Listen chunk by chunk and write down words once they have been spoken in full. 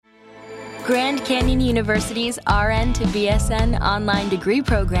Grand Canyon University's RN to BSN online degree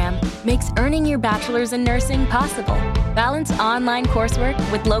program makes earning your bachelor's in nursing possible. Balance online coursework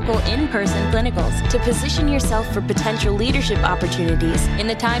with local in-person clinicals to position yourself for potential leadership opportunities in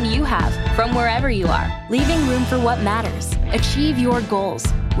the time you have from wherever you are, leaving room for what matters. Achieve your goals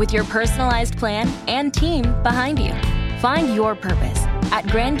with your personalized plan and team behind you. Find your purpose at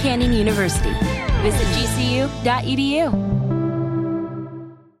Grand Canyon University. Visit gcu.edu.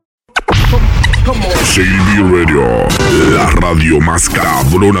 ShadyBeer Radio, la radio más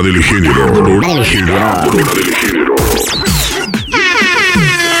cabrona del género. Arcangel,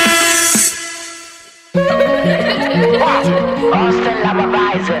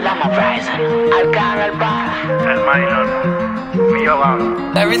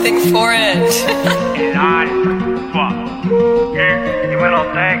 everything for it. El Alfa, dímelo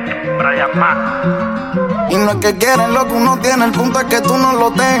Bryant. Y no es que quieren lo que uno tiene, el punto es que tú no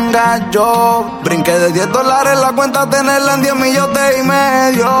lo tengas. Yo brinqué de $10 la cuenta, tenerla en 10 millones y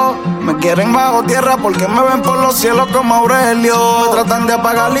medio. Me quieren bajo tierra porque me ven por los cielos como Aurelio. Me tratan de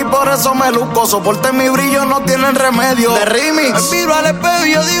apagar y por eso me luzco. Soporte mi brillo, no tienen remedio. De remix, me miro al espejo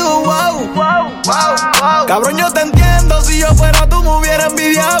y yo digo wow. Cabrón, yo te entiendo, si yo fuera tú me hubiera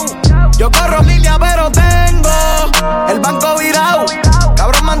envidiado. Yo corro línea pero tengo el banco virado.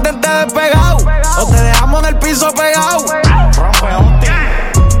 Cabrón, mantente despegado o te dejamos en el piso pegado.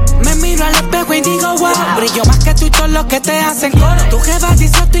 Me miro al espejo y digo wow, brillo más que tú y todos los que te hacen coro. Tu jefa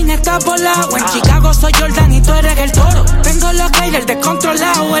dice estoy inestapolado. En Chicago soy Jordan y tú eres el toro. Tengo los haters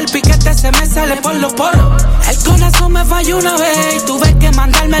descontrolados, el piquete se me sale por los poros. El corazón me falló una vez y tuve que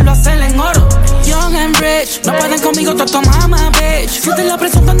mandármelo a hacer en oro. Young and rich, no pueden conmigo, toto mama bitch. Siente la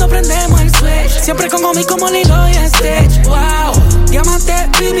presión cuando prendemos el switch. Siempre con mí como Lilo y Stitch. Wow, diamante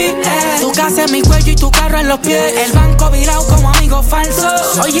BBS. Tu casa en mi cuello y tu carro en los pies. El banco virado como amigo falso.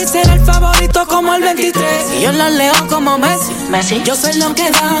 Oye, será el favorito como el 23. Y yo los leo como Messi. Yo soy lo que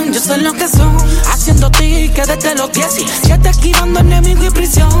dan, yo soy lo que son. Haciendo tickets desde los 17, esquivando enemigo y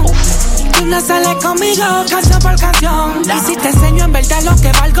prisión. Tú no sales conmigo, canción por canción. Y si te enseño en verdad lo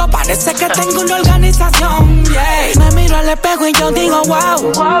que valgo, parece que tengo una organización. Yeah. Me miro al espejo y yo digo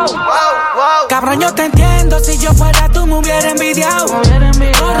wow. Cabrón, yo te entiendo, si yo fuera tú me hubiera envidiado.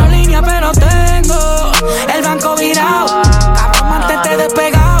 Corro línea pero tengo el banco virado. Cabrón, mantente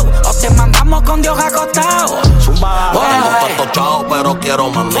despegado o te mandamos con Dios acostado. Tengo tanto chao, pero quiero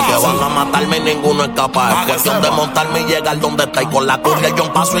más. Ni que van a matarme y ninguno escapa. Es cuestión de montarme y llegar donde está. Y con la curia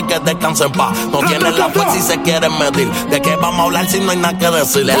yo paso y que descanse en paz. No tienen la fuerza y se quieren medir. ¿De qué vamos a hablar si no hay nada que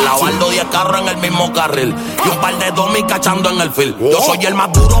decir? El lavardo 10 carros en el mismo carril y un par de domis cachando en el fil. Yo soy el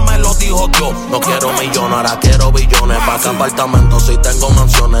más duro, me lo dijo yo. No quiero millones, ahora quiero billones. Pa' que apartamentos si tengo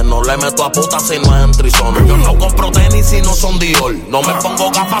mansiones. No le meto a puta si no es en trizones. Yo no compro tenis si no son Dior. No me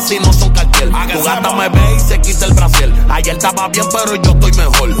pongo gafas si no son Cartier. Tu gata me ve y se quita el brasier. Ayer estaba bien pero yo estoy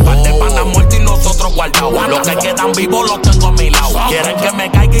mejor. Par de panas muertos y nosotros guardados. Los que quedan vivos los tengo a mi lado. Quieren que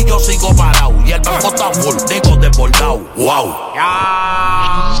me caiga y yo sigo parado. Y el banco está full, digo desbordado. Wow.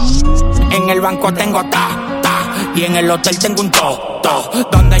 En el banco tengo y en el hotel tengo un to.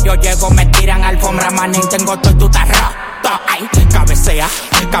 Donde yo llego me tiran alfombra, manín, tengo todo y tu tarra. Ay,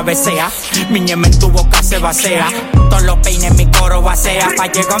 cabecea, mi ñeme en tu boca se vacía. Todos los peines mi coro vacía. Pa'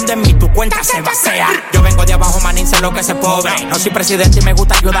 llegar de mí tu cuenta se vacía. Yo vengo de abajo, manín, sé lo que se pobre. No soy presidente y me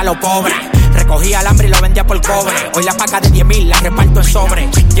gusta ayudar a los pobres. Recogí alambre y lo vendía por cobre. Hoy la paga de 10,000 la reparto en sobre.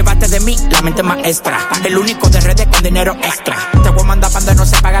 Llévate de mí la mente maestra. El único de redes con dinero extra. Te voy a mandar cuando no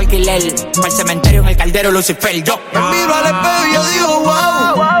se paga alquiler. Pa' el cementerio en el caldero Lucifer. Yo me miro al espejo y yo digo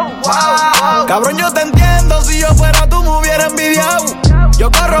wow. Cabrón, yo te entiendo, si yo fuera tú me hubiera envidiado.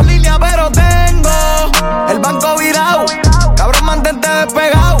 Yo corro línea pero tengo el banco virado. Cabrón, mantente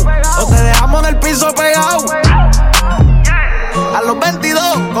despegado o te dejamos en el piso pegado. A los 22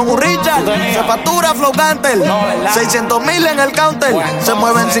 con un Richard se factura Flow Canter. 600,000 en el counter. Se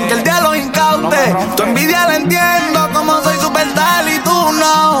mueven sin que el día los incaute. Tu envidia la entiendo como soy superstar y tú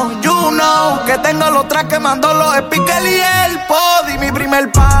no. You know que tengo los tracks que mandó los speakers y el pod. Y mi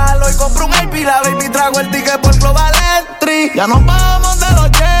primer palo y compro un IP. La baby trago el ticket por Global Entry. Ya nos vamos de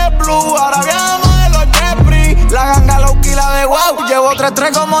los JetBlue, ahora viajamos de los JetBree. La ganga low-key la de wow. Llevo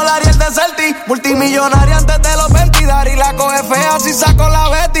 3-3 como la Ariel de Celti. Multimillonaria antes de los 20. Y la coge fea si saco la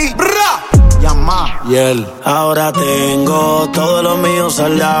Betty. Llama. Y él, ahora tengo todo lo mío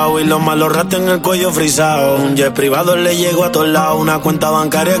saldado y los malos ratos en el cuello frisado. Un jet privado le llego a todos lados, una cuenta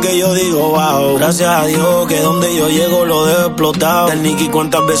bancaria que yo digo wow. Gracias a Dios que donde yo llego lo dejo explotado. Del Nicky,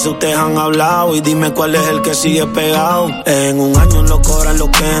 ¿cuántas veces ustedes han hablado? Y dime cuál es el que sigue pegado. En un año lo cobran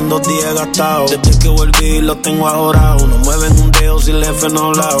lo que en 2 días he gastado. Desde que volví los tengo ahorrado. No mueven un dedo si el jefe no ha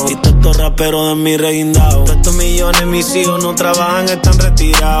hablado. Y te Estos raperos de mi reguindao. Todos estos millones mis hijos no trabajan, están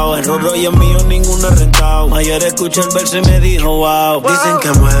retirados. El Rolls Royce es mío, ninguno es rentado. Ayer escuché el verso y me dijo wow. Dicen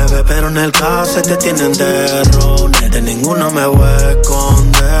que mueve, pero en el caso te tienen de rones. De ninguno me voy a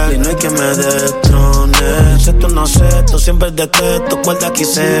esconder y no hay que me destrone. Esto no sé, esto siempre es de texto. Cuerda aquí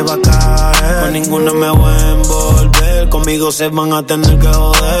se va a caer. Con ninguno me voy a envolver. Conmigo se van a tener que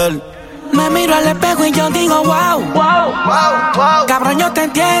joder. Me miro al espejo y yo digo wow, cabrón, yo te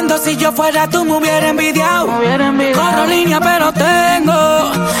entiendo. Si yo fuera tú me hubiera envidiado. Corro línea pero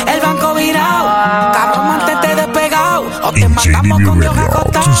tengo el banco virado. Cabrón, mantente despegado o te matamos con Dios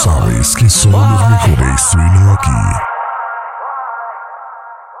acostado. Tú sabes que solo los mejores suenan aquí.